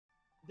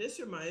This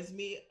reminds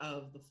me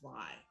of The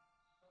Fly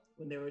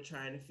when they were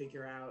trying to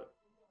figure out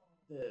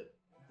the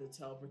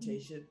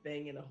teleportation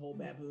thing and the whole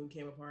baboon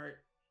came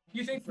apart.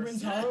 You think For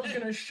Rintaro's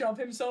gonna shove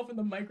himself in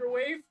the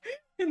microwave?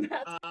 And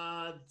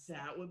that's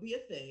that would be a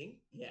thing.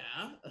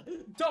 Yeah.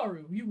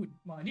 Daru, you would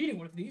mind eating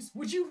one of these,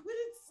 would you? Would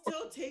it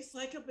still taste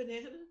like a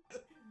banana?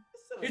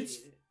 It's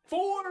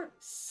for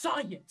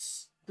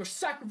science. Your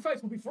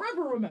sacrifice will be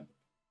forever remembered.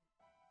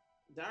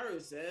 Daru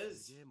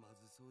says.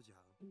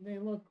 They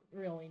look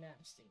really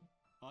nasty.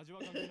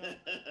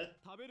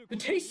 The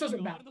taste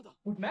doesn't matter.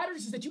 What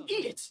matters is that you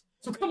eat it.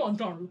 So come on,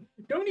 Daru.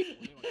 Don't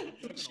eat.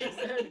 That's what she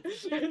said.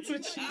 That's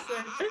what she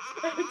said.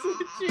 That's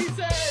what she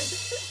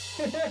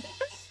said.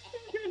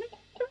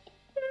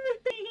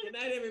 Good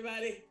night,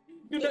 everybody.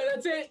 Good night.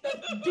 That's it.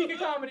 That's Giga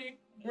comedy.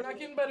 We're not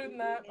getting better than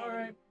that. All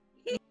right.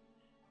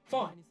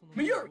 Fine.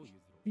 Mayuri,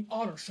 the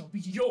honor shall be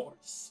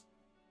yours.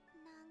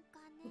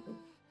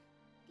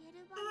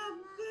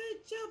 But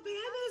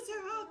Gelbanas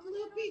are all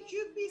gloopy,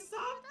 droopy,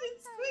 soft, and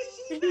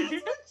squishy.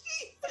 That's what she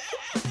said.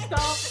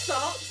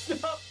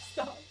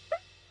 Stop.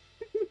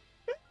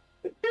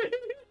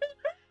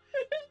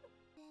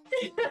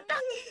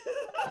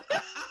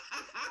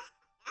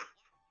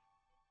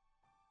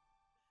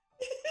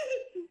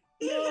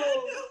 No.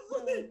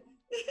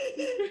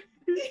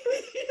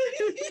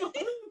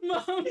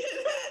 Mom.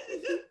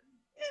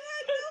 It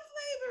had no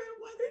flavor. It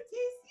wasn't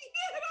tasty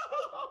at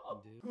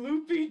all.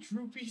 Gloopy,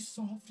 droopy,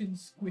 soft, and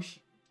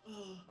squishy.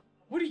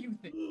 What do you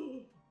think?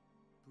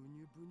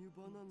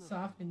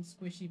 Soft and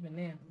squishy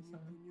bananas, huh?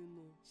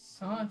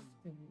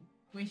 Soft and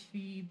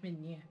squishy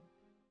banana.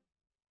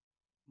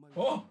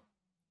 Oh!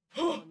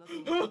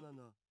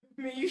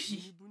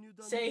 Miyushi,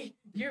 say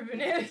your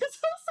banana is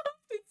so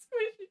soft and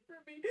squishy for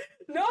me.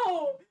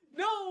 No,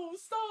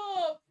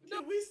 stop.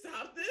 Can we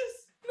stop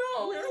this?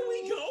 No. Where are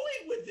we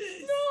going with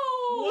this?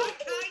 No. What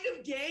kind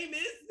of game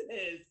is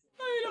this?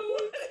 I don't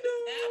What know. is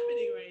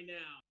happening right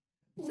now?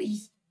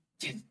 Please,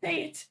 just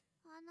say it.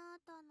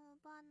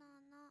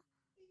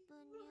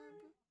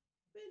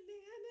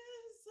 Banana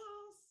is so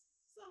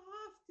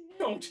soft.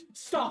 Don't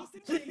stop,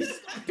 please.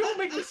 Don't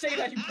make me say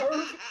that, you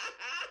perv.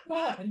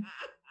 God.